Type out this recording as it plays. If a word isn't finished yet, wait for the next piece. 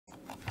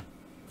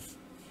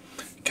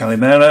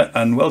Kalimera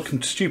and welcome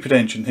to Stupid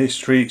Ancient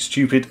History,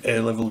 Stupid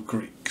A-Level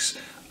Greeks.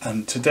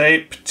 And today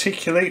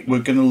particularly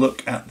we're going to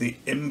look at the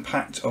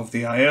impact of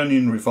the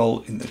Ionian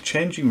revolt in the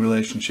changing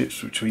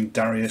relationships between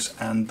Darius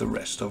and the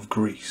rest of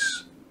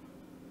Greece.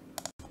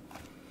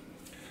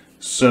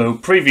 So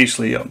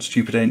previously on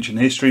Stupid Ancient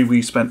History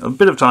we spent a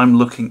bit of time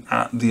looking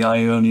at the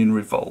Ionian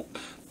revolt.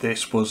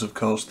 This was of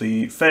course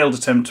the failed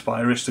attempt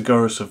by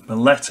Aristogoras of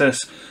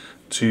Miletus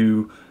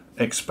to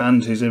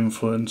expand his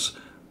influence,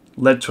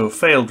 led to a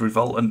failed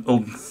revolt, and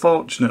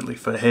unfortunately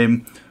for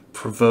him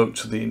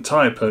provoked the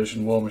entire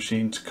Persian war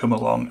machine to come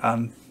along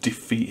and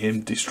defeat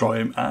him, destroy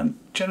him, and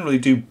generally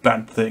do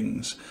bad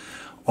things.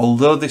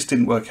 Although this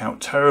didn't work out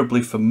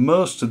terribly for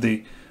most of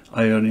the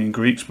Ionian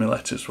Greeks,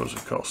 Miletus was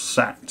of course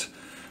sacked.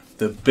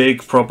 The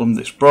big problem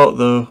this brought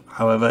though,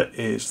 however,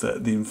 is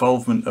that the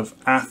involvement of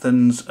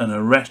Athens and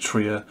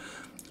Eretria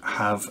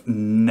have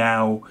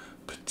now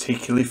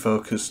particularly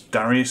focused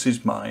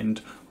Darius's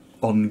mind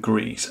on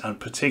Greece, and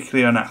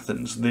particularly on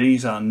Athens.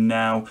 These are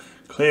now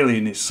clearly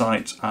in his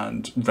sights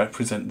and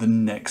represent the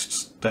next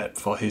step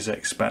for his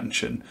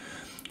expansion.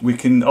 We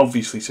can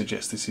obviously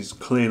suggest this is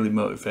clearly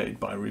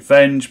motivated by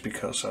revenge,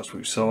 because as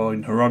we saw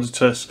in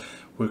Herodotus,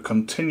 we're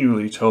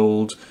continually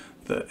told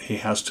that he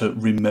has to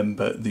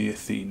remember the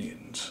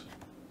Athenians.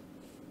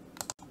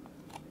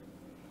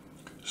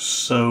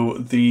 So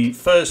the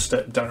first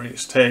step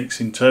Darius takes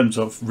in terms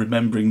of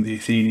remembering the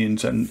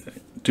Athenians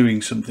and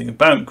doing something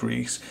about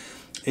Greece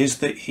is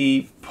that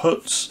he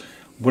puts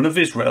one of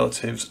his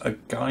relatives, a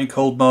guy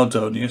called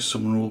Mardonius,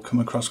 someone we'll come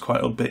across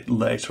quite a bit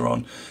later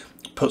on,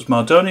 puts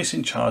Mardonius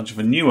in charge of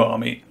a new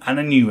army and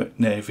a new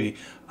navy,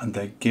 and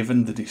they're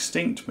given the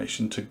distinct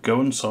mission to go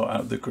and sort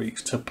out the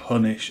Greeks to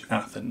punish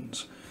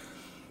Athens.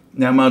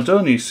 Now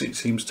Mardonius, it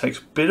seems, takes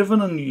a bit of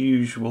an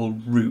unusual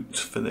route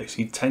for this.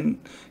 He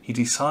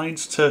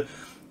decides to,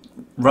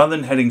 rather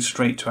than heading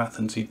straight to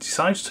Athens, he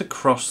decides to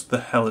cross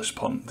the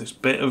Hellespont, this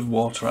bit of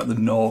water at the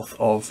north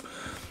of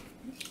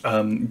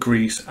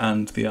Greece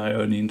and the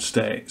Ionian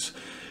states.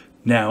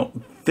 Now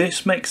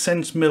this makes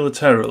sense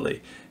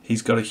militarily.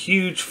 He's got a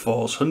huge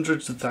force,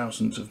 hundreds of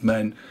thousands of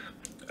men,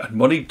 and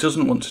what he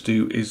doesn't want to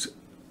do is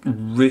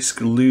risk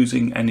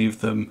losing any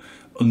of them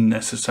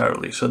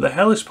unnecessarily. So the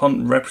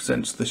Hellespont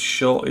represents the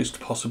shortest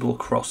possible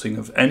crossing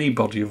of any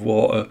body of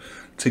water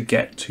to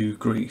get to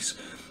Greece.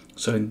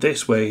 So in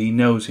this way he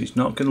knows he's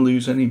not going to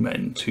lose any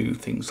men to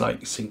things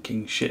like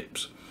sinking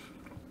ships.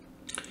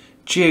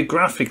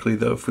 Geographically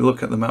though, if we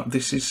look at the map,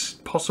 this is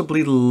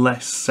possibly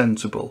less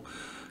sensible,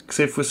 because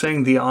if we're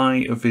saying the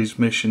eye of his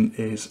mission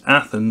is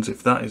Athens,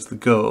 if that is the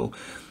goal,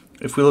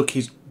 if we look,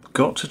 he's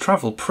got to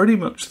travel pretty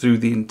much through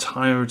the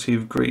entirety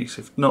of Greece,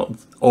 if not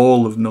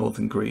all of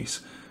northern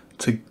Greece,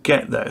 to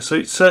get there. So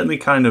it's certainly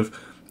kind of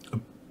a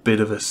bit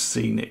of a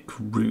scenic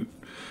route,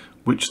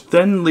 which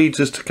then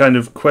leads us to kind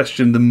of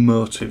question the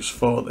motives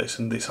for this,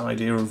 and this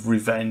idea of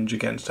revenge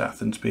against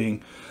Athens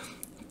being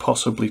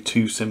possibly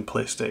too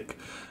simplistic.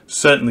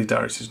 Certainly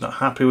Darius is not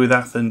happy with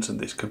Athens, and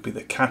this could be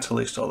the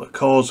catalyst or the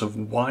cause of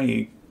why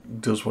he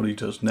does what he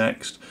does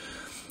next.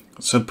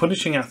 So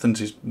punishing Athens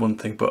is one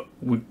thing, but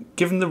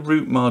given the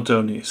route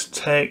Mardonius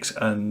takes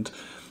and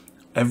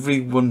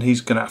everyone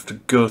he's going to have to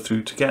go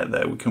through to get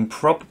there, we can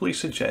probably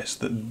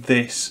suggest that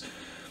this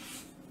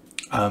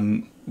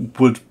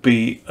would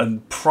be a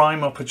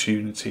prime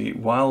opportunity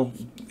while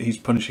he's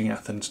punishing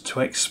Athens to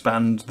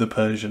expand the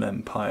Persian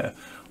Empire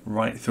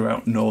right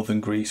throughout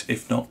northern Greece,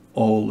 if not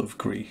all of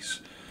Greece.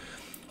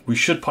 We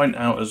should point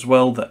out as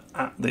well that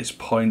at this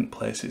point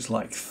places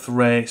like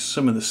Thrace,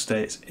 some of the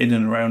states in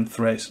and around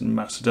Thrace and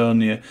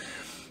Macedonia,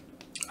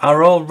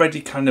 are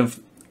already kind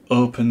of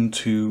open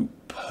to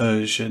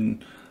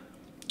Persian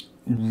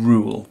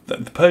rule. The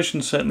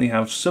Persians certainly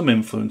have some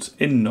influence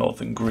in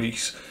northern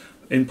Greece,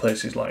 in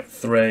places like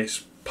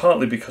Thrace,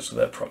 partly because of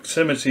their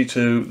proximity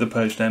to the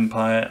Persian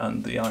Empire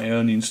and the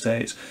Ionian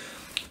states,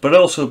 but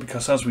also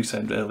because, as we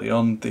said early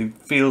on, they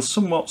feel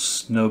somewhat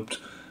snubbed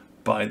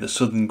by the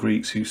southern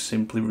Greeks, who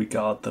simply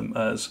regard them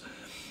as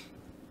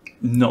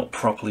not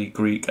properly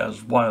Greek,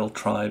 as wild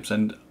tribes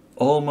and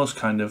almost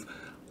kind of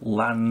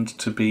land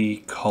to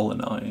be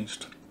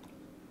colonised.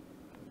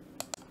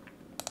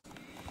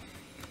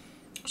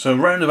 So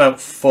around about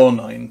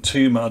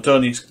 492,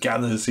 Mardonius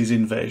gathers his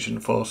invasion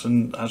force,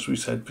 and as we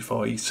said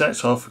before, he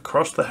sets off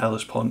across the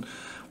Hellespont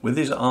with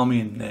his army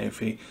and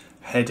navy,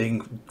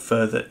 heading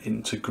further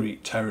into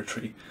Greek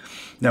territory.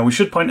 Now we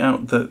should point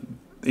out that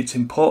it's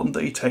important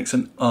that he takes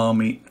an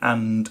army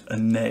and a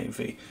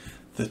navy.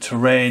 The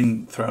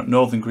terrain throughout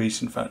northern Greece,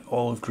 in fact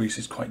all of Greece,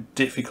 is quite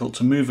difficult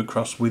to move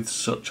across with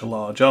such a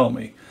large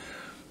army.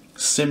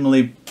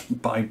 Similarly,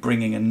 by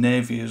bringing a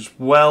navy as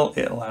well,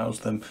 it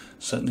allows them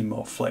certainly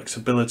more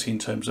flexibility in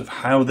terms of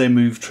how they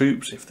move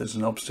troops. If there's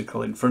an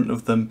obstacle in front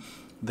of them,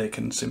 they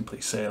can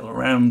simply sail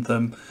around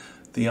them.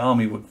 The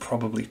army would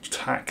probably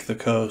tack the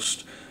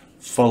coast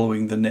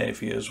following the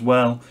navy as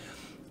well.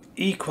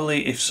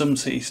 Equally, if some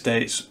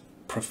city-states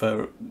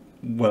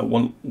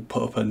want to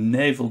put up a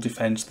naval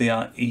defence, they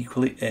are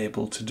equally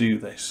able to do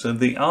this. So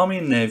the army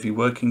and navy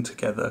working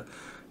together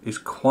is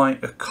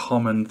quite a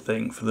common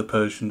thing for the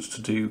Persians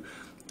to do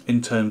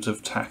in terms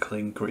of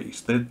tackling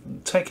Greece. They're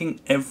taking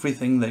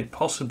everything they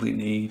possibly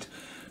need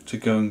to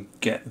go and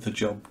get the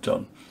job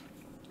done.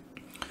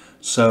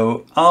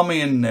 So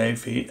army and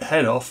navy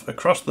head off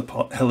across the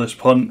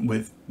Hellespont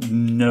with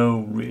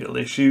no real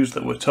issues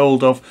that we're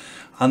told of,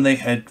 and they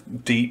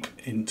head deep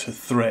into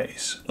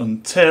Thrace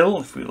until,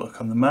 if we look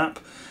on the map,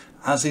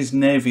 as his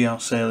navy are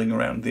sailing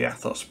around the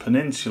Athos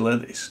Peninsula,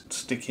 this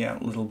sticky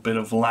out little bit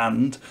of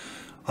land,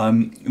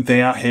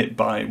 they are hit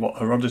by what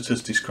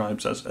Herodotus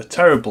describes as a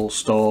terrible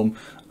storm,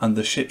 and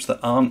the ships that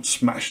aren't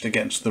smashed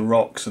against the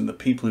rocks and the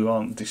people who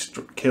aren't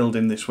killed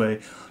in this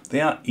way,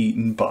 they are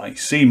eaten by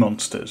sea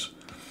monsters.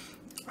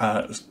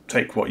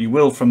 Take what you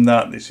will from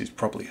that. This is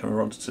probably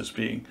Herodotus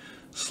being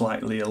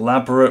slightly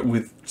elaborate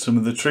with some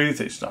of the truth.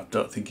 I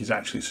don't think he's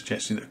actually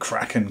suggesting that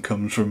Kraken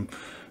comes from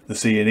the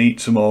sea and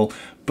eats them all,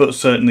 but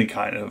certainly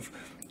kind of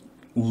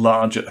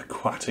larger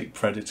aquatic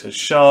predators,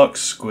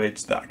 sharks,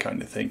 squids, that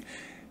kind of thing.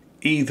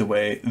 Either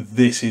way,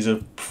 this is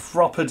a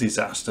proper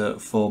disaster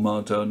for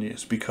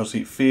Mardonius, because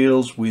it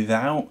feels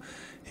without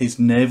his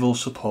naval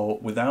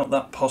support, without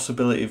that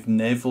possibility of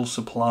naval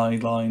supply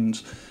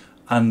lines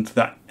and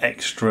that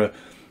extra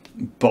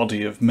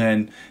body of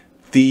men,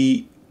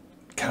 the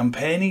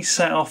campaign he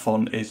set off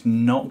on is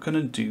not going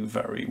to do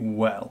very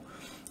well.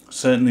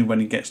 Certainly when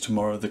he gets to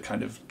more of the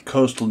kind of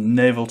coastal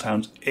naval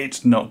towns,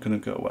 it's not going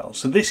to go well.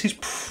 So this is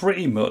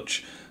pretty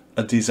much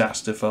a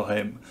disaster for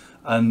him.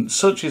 And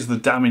such is the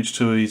damage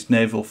to his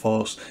naval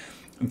force,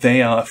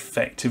 they are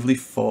effectively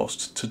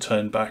forced to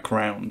turn back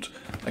round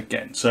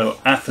again. So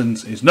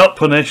Athens is not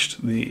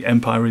punished, the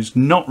empire is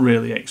not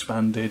really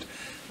expanded,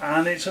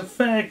 and it's a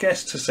fair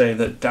guess to say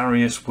that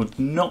Darius would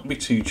not be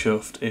too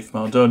chuffed if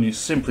Mardonius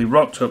simply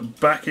rocked up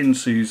back in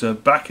Susa,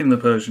 back in the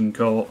Persian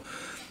court,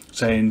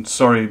 saying,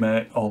 "Sorry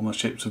mate, all my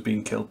ships have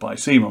been killed by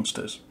sea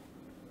monsters."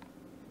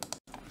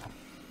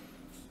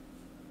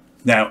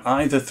 Now,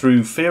 either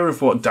through fear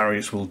of what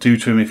Darius will do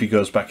to him if he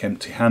goes back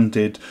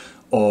empty-handed,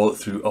 or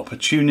through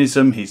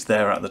opportunism, he's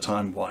there at the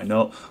time, why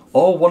not,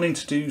 or wanting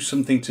to do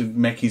something to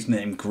make his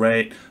name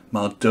great,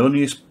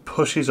 Mardonius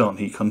pushes on.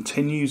 He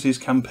continues his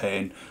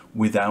campaign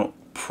without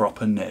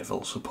proper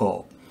naval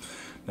support.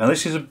 Now,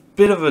 this is a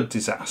bit of a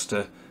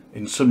disaster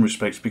in some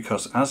respects,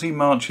 because as he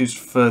marches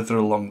further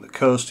along the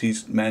coast,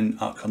 his men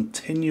are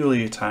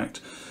continually attacked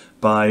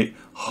by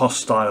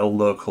hostile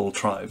local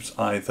tribes,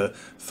 either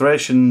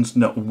Thracians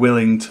not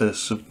willing to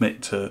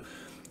submit to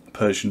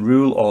Persian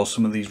rule, or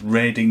some of these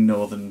raiding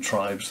northern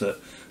tribes that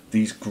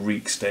these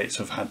Greek states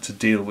have had to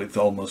deal with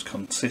almost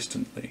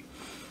consistently.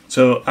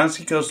 So as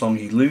he goes along,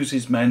 he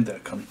loses men, they're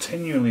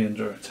continually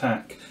under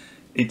attack.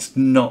 It's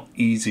not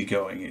easy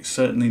going, it's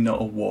certainly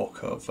not a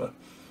walkover.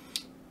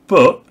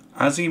 But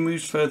as he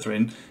moves further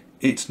in,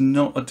 it's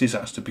not a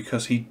disaster,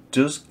 because he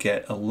does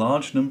get a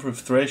large number of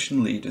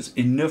Thracian leaders,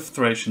 enough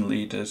Thracian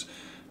leaders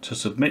to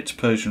submit to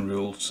Persian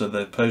rule so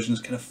the Persians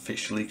can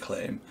officially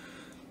claim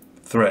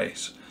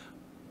Thrace.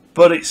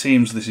 But it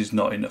seems this is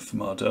not enough for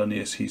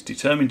Mardonius. He's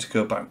determined to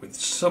go back with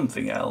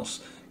something else,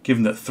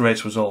 given that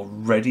Thrace was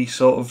already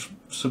sort of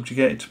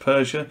subjugated to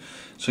Persia,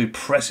 so he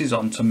presses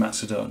on to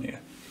Macedonia.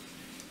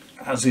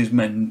 As his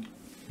men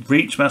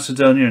reach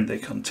Macedonia and they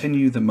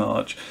continue the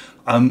march,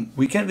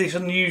 we get this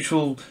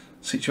unusual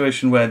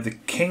situation where the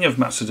king of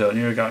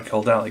Macedonia, a guy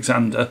called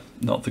Alexander,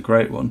 not the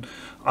great one,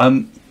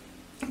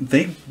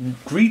 they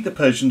greet the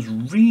Persians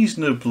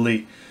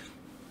reasonably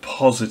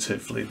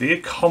positively. They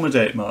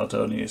accommodate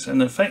Mardonius,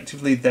 and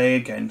effectively they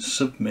again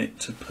submit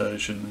to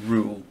Persian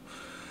rule.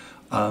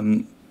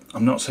 I'm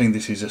not saying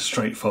this is a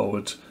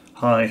straightforward,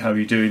 "Hi, how are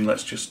you doing?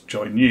 Let's just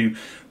join you."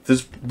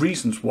 There's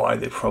reasons why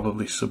they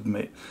probably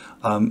submit.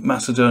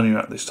 Macedonia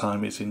at this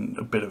time is in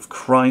a bit of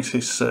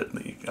crisis.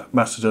 Certainly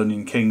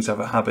Macedonian kings have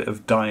a habit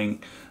of dying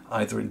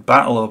either in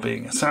battle or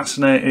being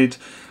assassinated,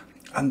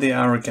 and they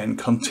are again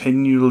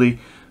continually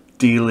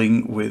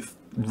dealing with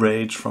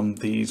raids from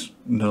these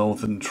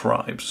northern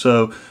tribes.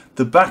 So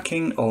the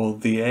backing or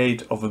the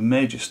aid of a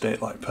major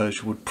state like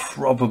Persia would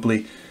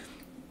probably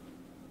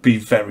be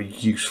very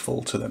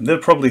useful to them. They're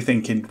probably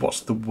thinking,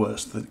 what's the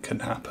worst that can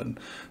happen?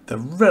 They're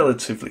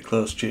relatively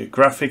close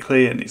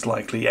geographically, and it's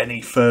likely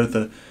any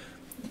further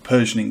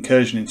Persian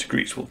incursion into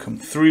Greece will come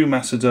through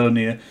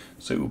Macedonia,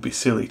 so it would be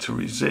silly to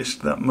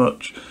resist that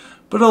much.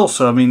 But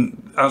also, I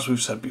mean, as we've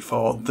said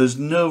before, there's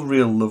no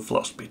real love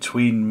lost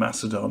between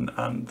Macedon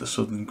and the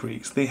southern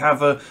Greeks. They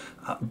have a,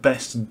 at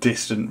best,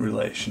 distant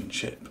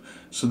relationship.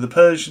 So the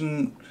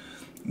Persians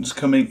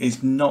coming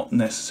is not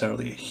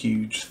necessarily a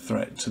huge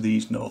threat to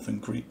these northern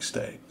Greek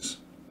states.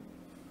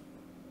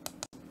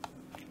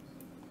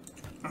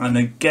 And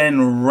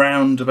again,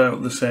 round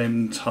about the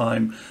same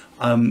time,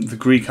 the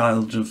Greek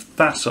island of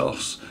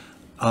Thasos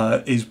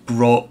is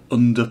brought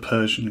under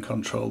Persian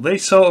control. They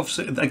sort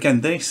of, again,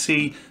 they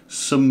see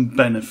some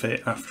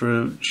benefit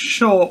after a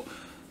short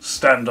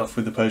standoff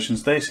with the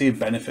Persians. They see a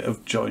benefit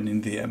of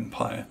joining the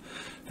empire.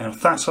 Now,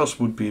 Thasos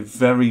would be a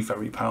very,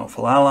 very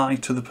powerful ally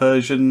to the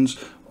Persians,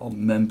 or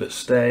member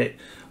state.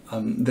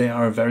 They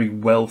are a very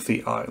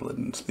wealthy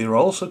island. They're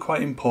also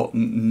quite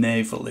important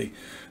navally.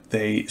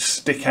 They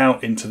stick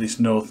out into this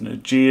northern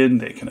Aegean.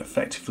 They can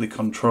effectively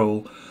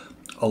control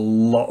a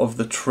lot of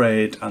the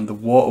trade and the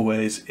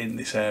waterways in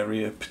this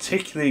area.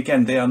 Particularly,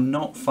 again, they are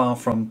not far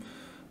from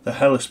the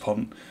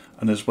Hellespont,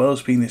 and as well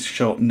as being this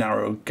short,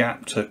 narrow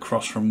gap to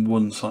cross from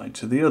one side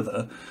to the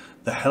other,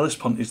 the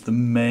Hellespont is the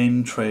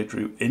main trade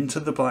route into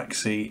the Black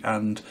Sea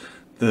and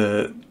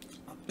the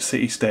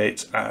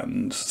city-states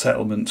and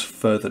settlements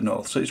further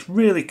north. So it's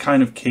really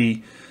kind of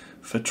key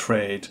for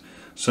trade.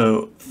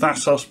 So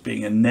Thasos,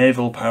 being a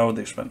naval power,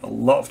 they've spent a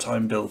lot of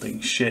time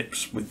building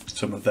ships with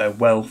some of their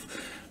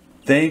wealth.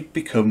 They've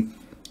become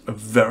a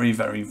very,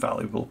 very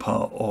valuable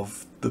part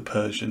of the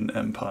Persian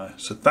Empire.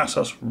 So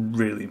Thasos,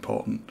 really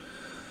important.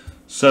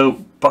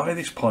 So by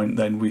this point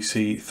then we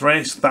see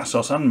Thrace,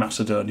 Thasos and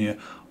Macedonia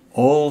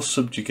all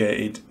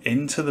subjugated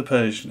into the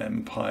Persian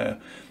Empire,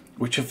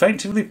 which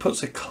effectively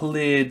puts a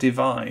clear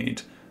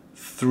divide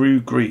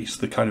through Greece,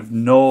 the kind of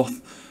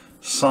north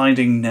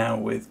siding now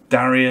with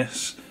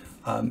Darius,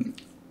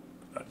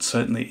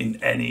 certainly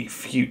in any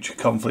future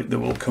conflict that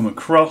will come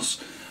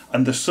across,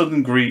 and the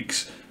southern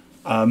Greeks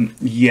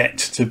yet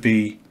to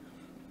be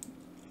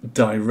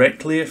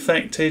directly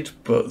affected,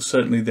 but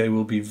certainly they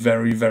will be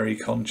very, very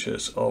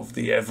conscious of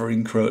the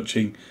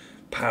ever-encroaching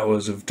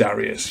powers of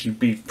Darius. You'd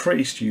be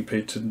pretty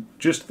stupid to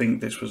just think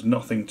this was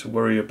nothing to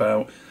worry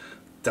about.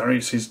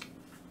 Darius's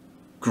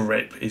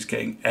grip is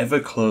getting ever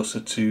closer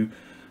to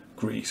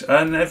Greece,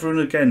 and everyone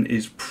again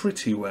is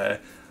pretty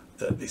aware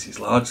that this is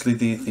largely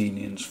the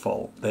Athenians'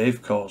 fault.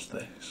 They've caused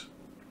this.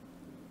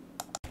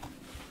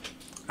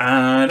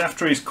 And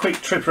after his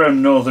quick trip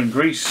around northern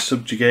Greece,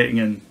 subjugating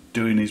and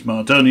doing his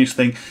Mardonius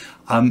thing,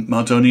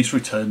 Mardonius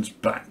returns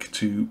back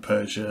to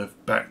Persia,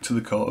 back to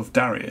the court of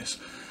Darius.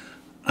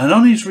 And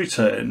on his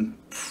return,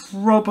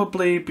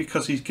 probably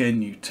because he's gained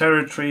new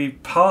territory,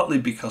 partly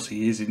because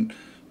he is in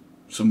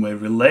some way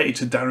related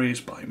to Darius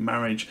by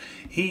marriage,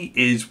 he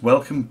is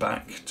welcomed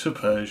back to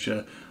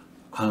Persia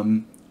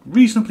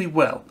reasonably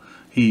well.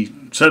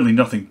 Certainly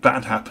nothing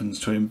bad happens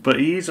to him,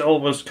 but he is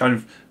almost kind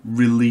of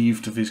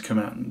relieved of his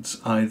commands,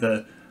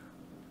 either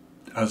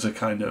as a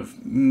kind of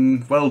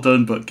well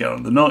done but get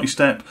on the naughty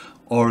step,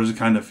 or as a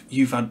kind of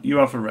you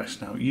have a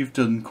rest now, you've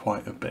done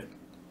quite a bit.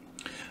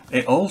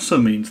 It also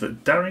means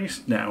that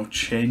Darius now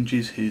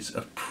changes his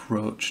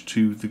approach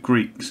to the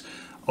Greeks.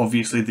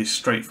 Obviously this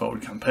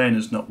straightforward campaign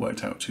has not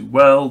worked out too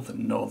well. The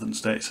northern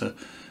states are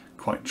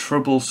quite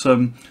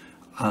troublesome.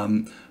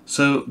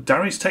 So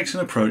Darius takes an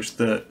approach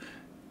that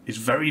is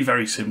very,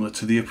 very similar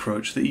to the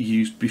approach that he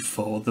used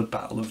before the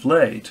Battle of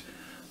Lade.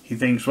 He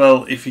thinks,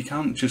 well, if he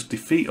can't just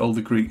defeat all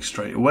the Greeks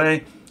straight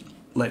away,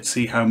 let's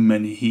see how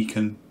many he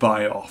can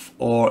buy off,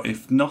 or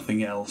if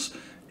nothing else,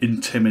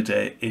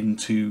 intimidate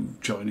into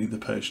joining the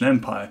Persian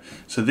Empire.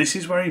 So this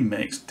is where he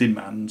makes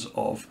demands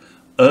of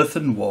earth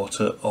and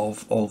water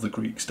of all the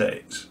Greek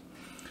states.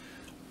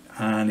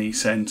 And he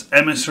sends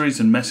emissaries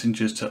and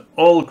messengers to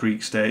all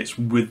Greek states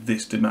with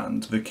this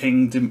demand. The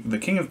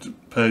king of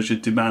Persia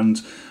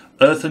demands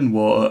earth and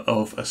water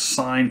of a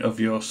sign of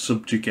your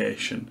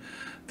subjugation.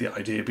 The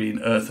idea being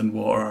earth and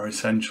water are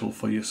essential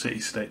for your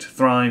city-state to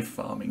thrive,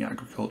 farming,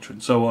 agriculture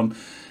and so on.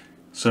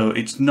 So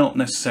it's not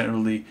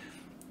necessarily,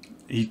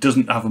 he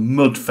doesn't have a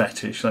mud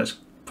fetish, let's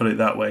put it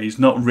that way. He's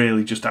not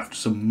really just after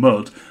some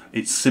mud.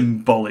 It's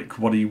symbolic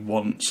what he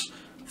wants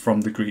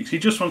from the Greeks. He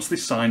just wants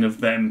this sign of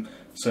them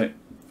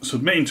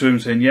submitting to him,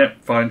 saying,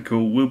 yep, fine,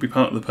 cool, we'll be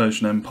part of the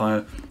Persian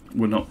Empire.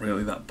 We're not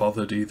really that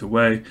bothered either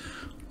way.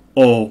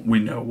 Or we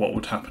know what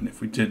would happen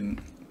if we didn't.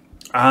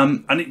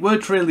 And it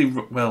worked really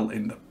well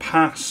in the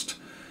past.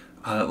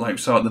 Like we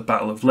saw at the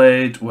Battle of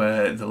Lade,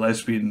 where the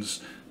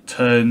lesbians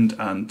turned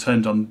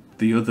on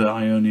the other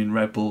Ionian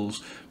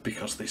rebels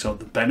because they saw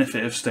the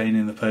benefit of staying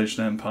in the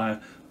Persian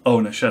Empire. Oh,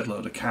 and a shed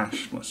load of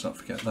cash, let's not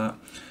forget that.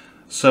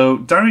 So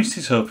Darius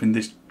is hoping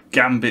this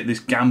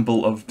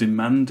gamble of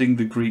demanding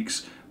the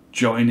Greeks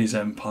join his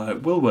empire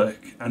will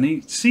work. And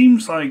he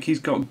seems like he's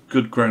got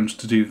good grounds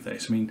to do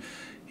this. I mean,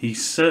 he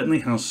certainly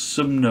has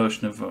some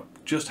notion of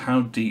just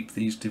how deep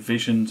these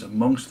divisions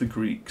amongst the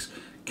Greeks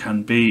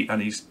can be,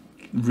 and he's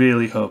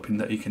really hoping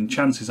that he can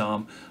chance his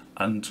arm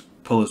and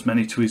pull as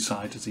many to his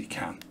side as he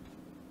can.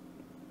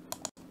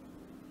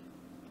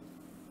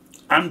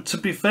 And to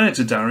be fair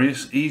to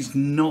Darius, he's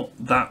not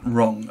that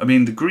wrong. I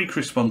mean, the Greek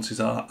responses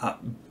are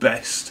at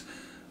best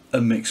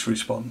a mixed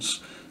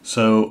response.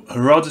 So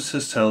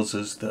Herodotus tells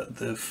us that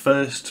the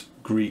first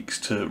Greeks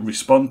to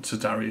respond to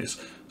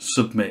Darius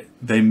submit.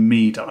 They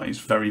Medize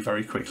very,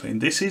 very quickly.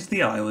 And this is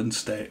the island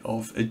state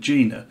of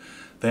Aegina.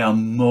 They are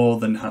more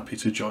than happy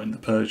to join the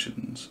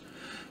Persians.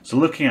 So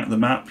looking at the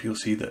map, you'll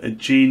see that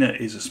Aegina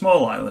is a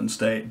small island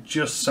state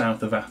just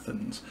south of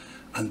Athens.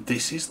 And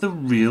this is the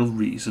real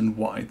reason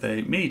why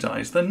they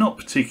Medize. They're not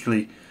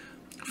particularly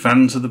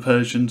fans of the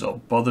Persians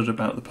or bothered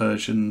about the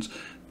Persians.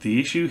 The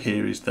issue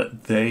here is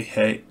that they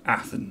hate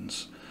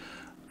Athens.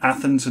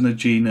 Athens and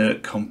Aegina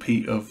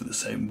compete over the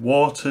same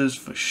waters,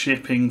 for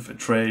shipping, for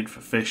trade,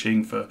 for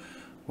fishing, for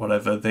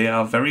whatever. They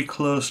are very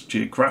close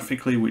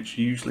geographically, which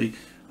usually,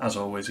 as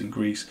always in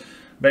Greece,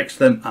 makes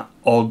them at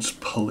odds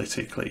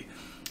politically.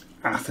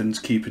 Athens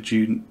keep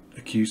accusing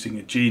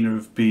Aegina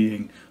of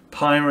being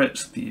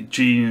pirates. The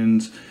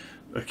Aegeans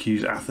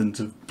accuse Athens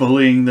of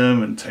bullying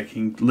them and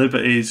taking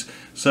liberties.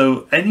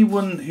 So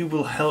anyone who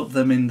will help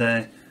them in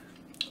their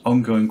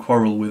ongoing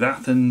quarrel with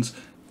Athens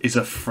is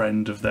a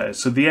friend of theirs.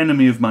 So the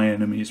enemy of my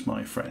enemy is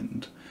my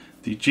friend.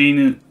 The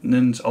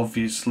Aegeans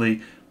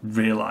obviously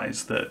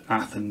realise that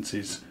Athens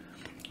is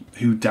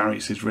who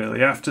Darius is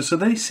really after, so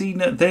they see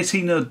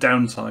no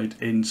downside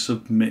in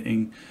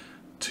submitting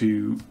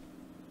to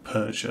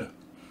Persia.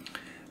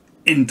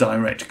 In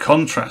direct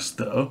contrast,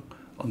 though,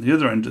 on the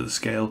other end of the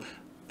scale,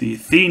 the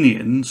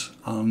Athenians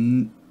are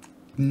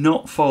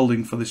not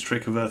falling for this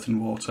trick of earth and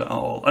water at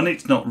all. And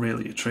it's not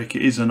really a trick,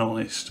 it is an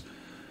honest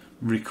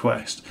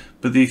request.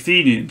 But the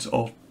Athenians,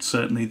 or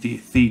certainly the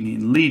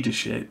Athenian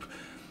leadership,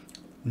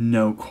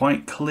 know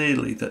quite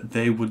clearly that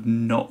they would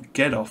not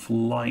get off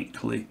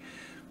lightly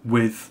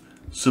with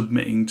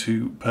submitting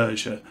to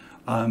Persia.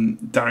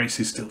 Darius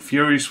is still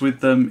furious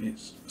with them.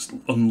 It's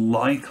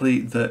unlikely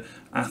that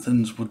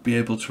Athens would be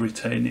able to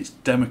retain its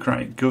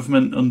democratic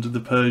government under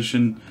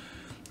Persian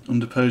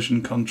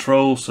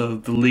control. So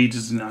the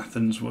leaders in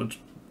Athens would,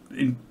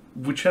 in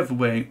whichever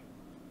way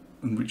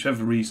and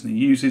whichever reason he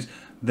uses,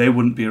 they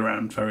wouldn't be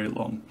around very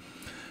long.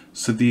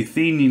 So the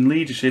Athenian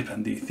leadership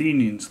and the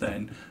Athenians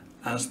then,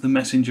 as the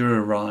messenger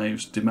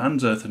arrives,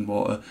 demands earth and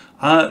water,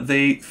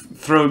 they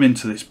throw him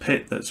into this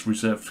pit that's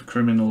reserved for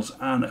criminals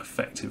and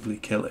effectively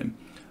kill him.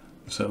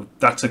 So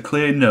that's a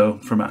clear no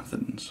from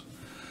Athens.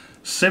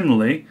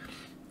 Similarly,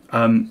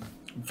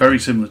 very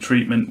similar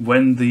treatment,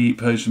 when the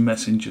Persian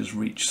messengers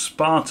reach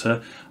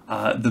Sparta,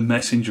 the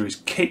messenger is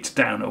kicked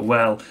down a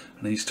well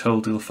and he's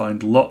told he'll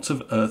find lots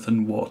of earth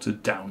and water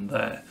down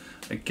there.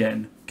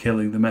 Again,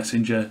 killing the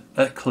messenger,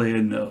 a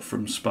clear no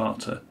from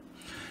Sparta.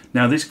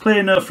 Now, this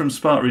clear no from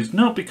Sparta is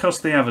not because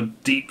they have a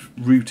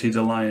deep-rooted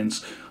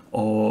alliance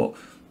or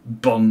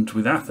bond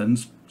with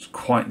Athens. It's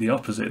quite the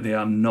opposite. They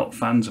are not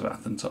fans of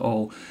Athens at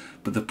all.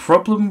 But the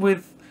problem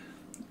with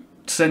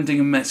sending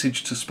a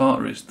message to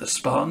Sparta is the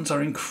Spartans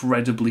are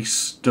incredibly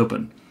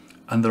stubborn,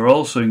 and they're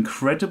also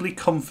incredibly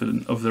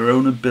confident of their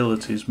own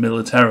abilities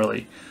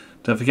militarily.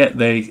 Don't forget,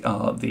 they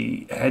are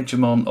the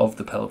hegemon of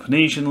the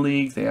Peloponnesian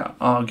League. They are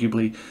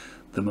arguably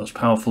the most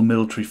powerful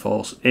military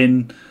force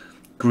in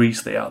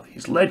Greece. They are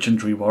these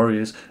legendary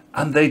warriors,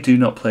 and they do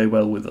not play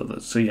well with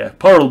others. So yeah,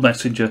 poor old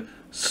messenger,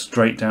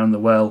 straight down the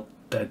well,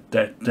 dead,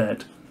 dead,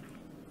 dead.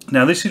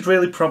 Now this is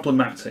really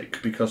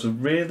problematic because a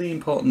really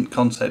important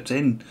concept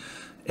in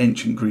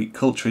ancient Greek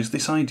culture is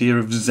this idea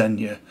of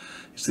xenia.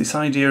 It's this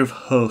idea of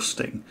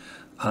hosting.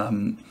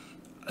 And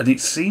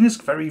it's seen as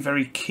very,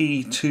 very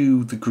key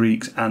to the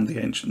Greeks and the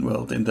ancient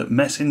world, in that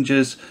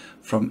messengers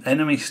from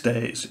enemy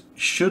states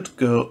should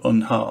go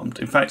unharmed.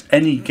 In fact,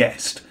 any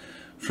guest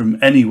from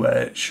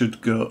anywhere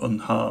should go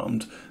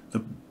unharmed.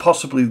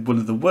 Possibly one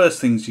of the worst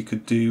things you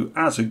could do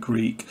as a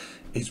Greek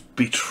is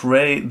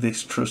betray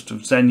this trust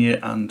of xenia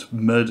and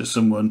murder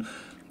someone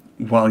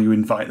while you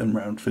invite them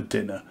round for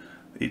dinner.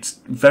 It's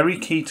very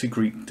key to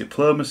Greek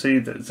diplomacy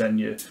that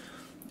xenia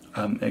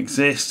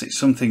exists. It's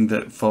something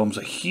that forms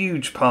a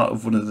huge part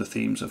of one of the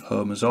themes of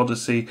Homer's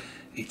Odyssey.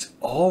 It's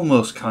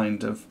almost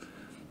kind of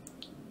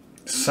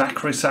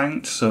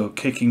sacrosanct, so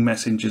kicking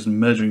messengers and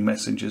murdering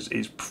messengers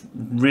is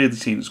really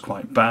seen as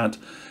quite bad.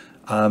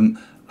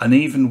 And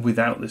even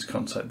without this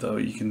concept, though,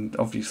 you can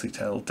obviously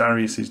tell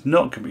Darius is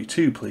not going to be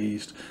too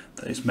pleased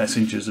that his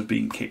messengers have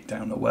been kicked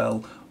down a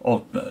well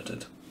or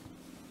murdered.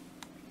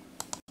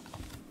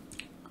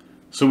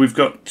 So we've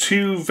got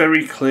two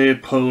very clear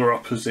polar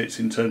opposites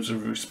in terms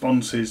of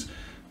responses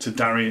to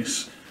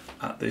Darius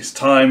at this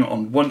time.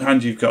 On one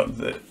hand, you've got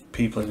the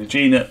people in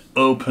Aegina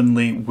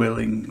openly,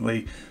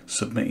 willingly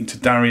submitting to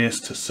Darius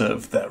to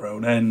serve their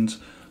own ends.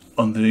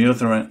 On the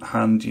other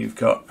hand, you've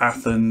got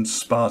Athens,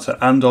 Sparta,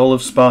 and all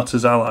of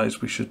Sparta's allies,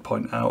 we should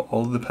point out,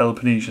 all of the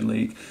Peloponnesian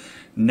League,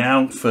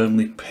 now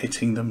firmly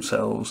pitting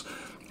themselves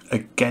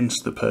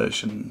against the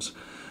Persians.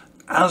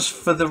 As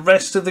for the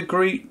rest of the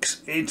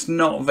Greeks, it's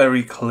not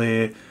very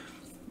clear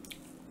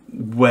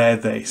where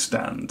they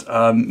stand.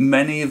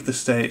 Many of the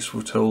states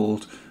were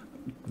told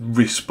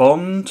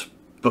respond,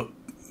 but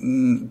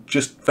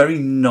just very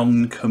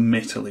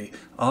non-committally.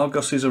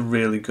 Argos is a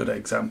really good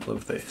example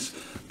of this.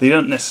 They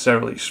don't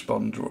necessarily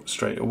respond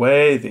straight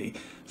away. They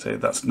say,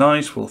 that's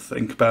nice, we'll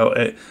think about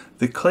it.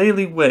 They're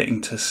clearly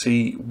waiting to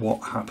see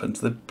what happens.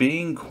 They're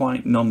being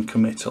quite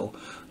non-committal.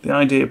 The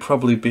idea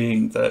probably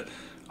being that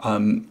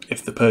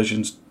if the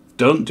Persians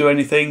don't do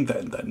anything,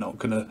 then they're not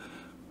going to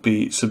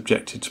be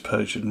subjected to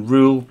Persian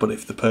rule. But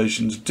if the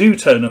Persians do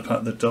turn up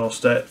at the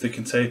doorstep, they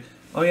can say,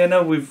 oh yeah,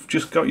 no, we've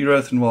just got your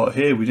earth and water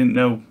here. We didn't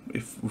know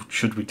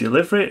should we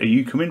deliver it? Are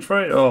you coming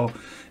for it? Or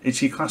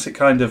it's your classic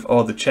kind of,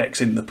 the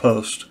check's in the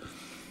post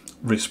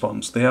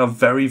response. They are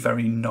very,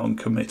 very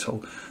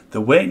non-committal.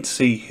 They're waiting to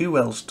see who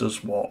else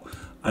does what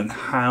and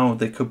how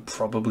they could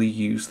probably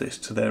use this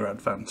to their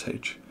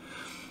advantage.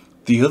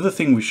 The other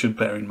thing we should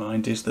bear in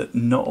mind is that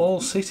not all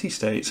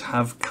city-states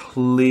have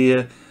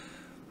clear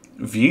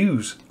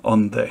views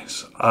on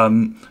this.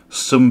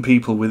 Some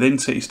people within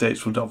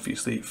city-states would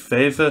obviously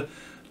favour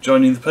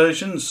joining the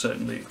Persians.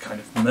 Certainly kind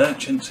of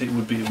merchants, it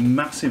would be a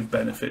massive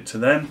benefit to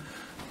them,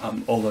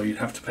 although you'd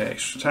have to pay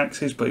extra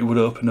taxes, but it would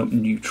open up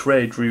new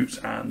trade routes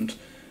and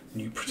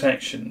new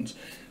protections.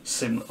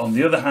 On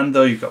the other hand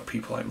though, you've got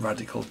people like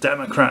radical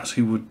Democrats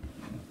who would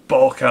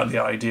balk at the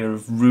idea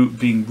of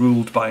being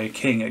ruled by a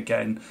king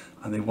again,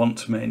 and they want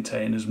to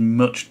maintain as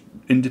much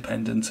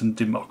independence and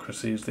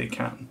democracy as they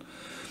can.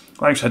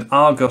 Like I said,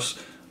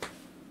 Argos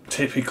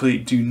typically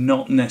do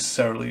not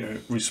necessarily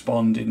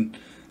respond in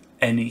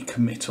any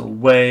committal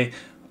way,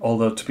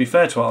 although to be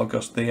fair to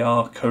Argos, they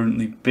are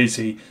currently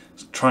busy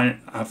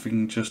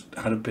having just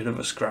had a bit of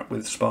a scrap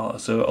with Sparta.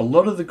 So a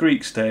lot of the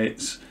Greek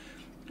states,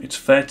 it's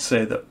fair to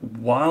say that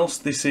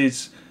whilst this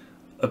is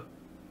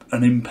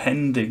an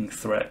impending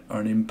threat or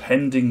an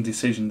impending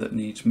decision that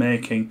needs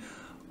making,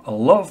 a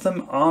lot of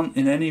them aren't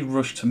in any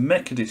rush to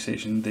make a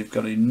decision. They've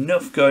got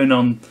enough going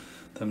on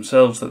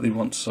themselves that they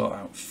want to sort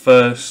out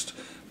first.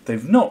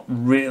 They've not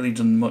really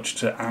done much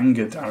to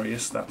anger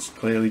Darius. That's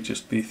clearly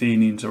just the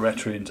Athenians,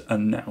 Eretrians,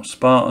 and now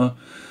Sparta.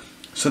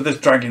 So they're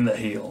dragging their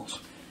heels.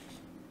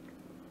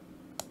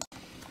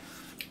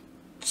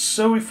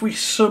 So if we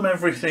sum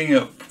everything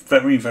up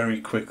very, very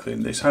quickly,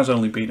 and this has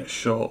only been a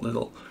short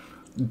little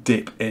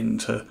dip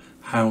into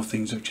how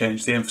things have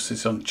changed, the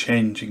emphasis on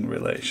changing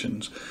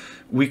relations,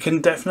 we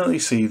can definitely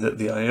see that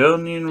the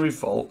Ionian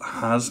revolt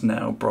has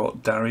now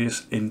brought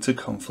Darius into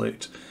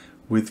conflict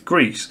with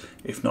Greece,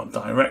 if not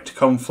direct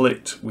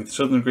conflict with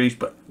southern Greece,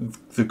 but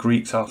the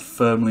Greeks are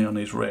firmly on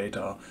his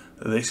radar.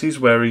 This is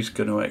where he's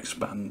going to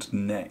expand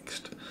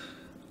next.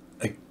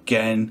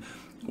 Again,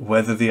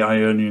 whether the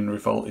Ionian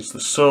revolt is the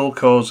sole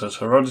cause, as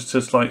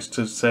Herodotus likes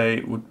to say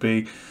it would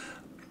be,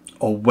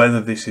 or whether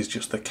this is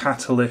just the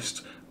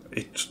catalyst,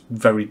 it's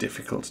very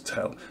difficult to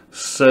tell.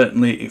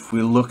 Certainly, if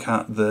we look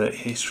at the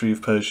history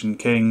of Persian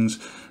kings,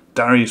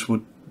 Darius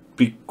would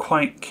be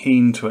quite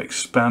keen to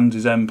expand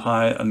his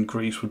empire, and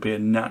Greece would be a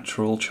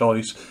natural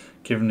choice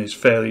given his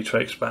failure to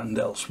expand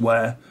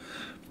elsewhere.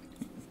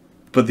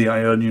 But the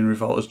Ionian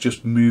revolt has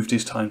just moved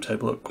his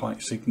timetable up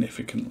quite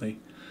significantly.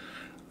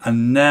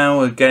 And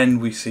now again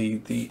we see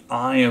the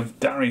eye of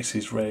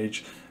Darius's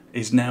rage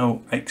is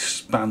now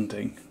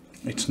expanding.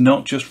 It's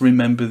not just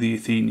remember the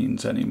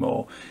Athenians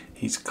anymore.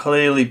 He's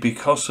clearly,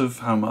 because of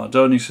how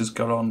Mardonius has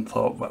got on,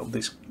 thought, well,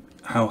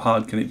 how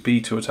hard can it be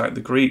to attack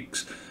the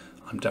Greeks?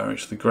 I'm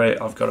Darius the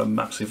Great, I've got a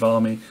massive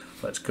army,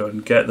 let's go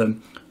and get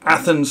them.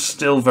 Athens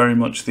still very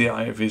much the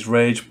eye of his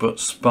rage, but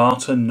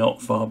Sparta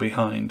not far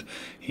behind.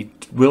 He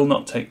will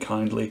not take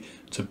kindly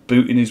to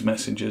booting his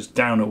messengers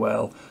down a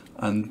well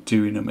and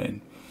doing them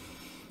in.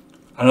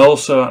 And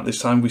also at this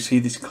time we see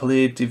this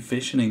clear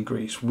division in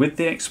Greece. With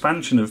the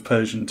expansion of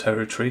Persian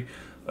territory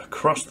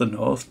across the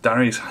north,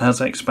 Darius has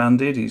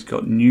expanded. He's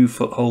got new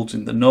footholds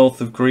in the north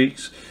of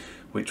Greece,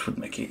 which would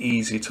make it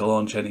easy to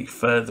launch any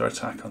further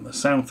attack on the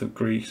south of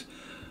Greece.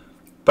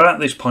 But at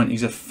this point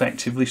he's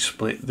effectively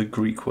split the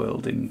Greek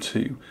world in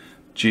two,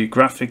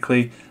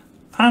 geographically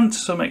and to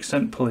some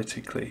extent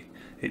politically.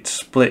 It's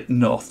split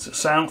north to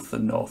south. The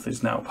north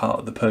is now part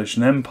of the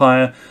Persian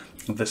Empire,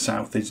 the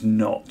south is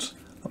not,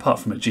 apart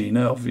from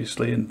Aegina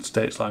obviously and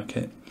states like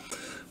it.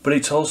 But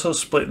it's also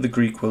split the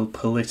Greek world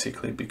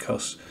politically,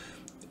 because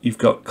you've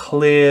got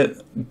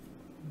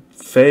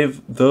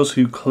those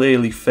who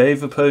clearly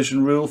favour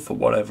Persian rule for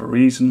whatever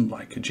reason,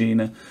 like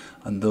Aegina,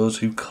 and those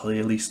who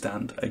clearly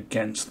stand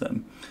against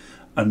them.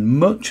 And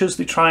much as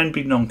they try and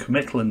be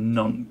non-committal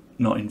and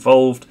not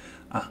involved,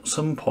 at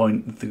some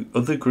point the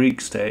other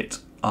Greek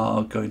states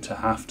are going to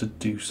have to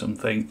do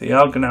something. They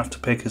are going to have to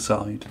pick a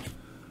side.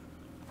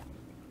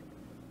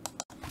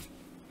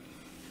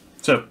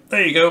 So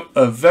there you go,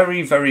 a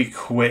very, very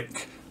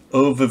quick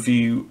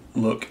overview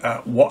look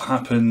at what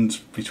happened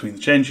between the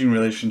changing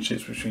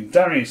relationships between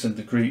Darius and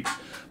the Greeks,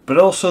 but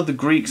also the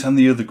Greeks and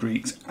the other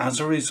Greeks as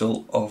a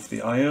result of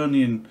the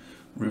Ionian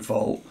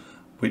revolt,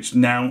 which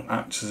now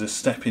acts as a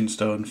stepping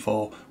stone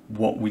for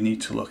what we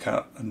need to look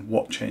at and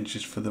what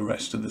changes for the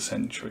rest of the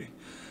century.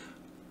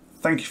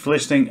 Thank you for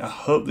listening. I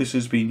hope this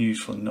has been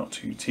useful and not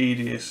too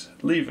tedious.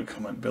 Leave a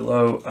comment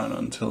below, and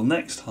until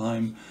next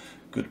time,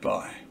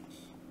 goodbye.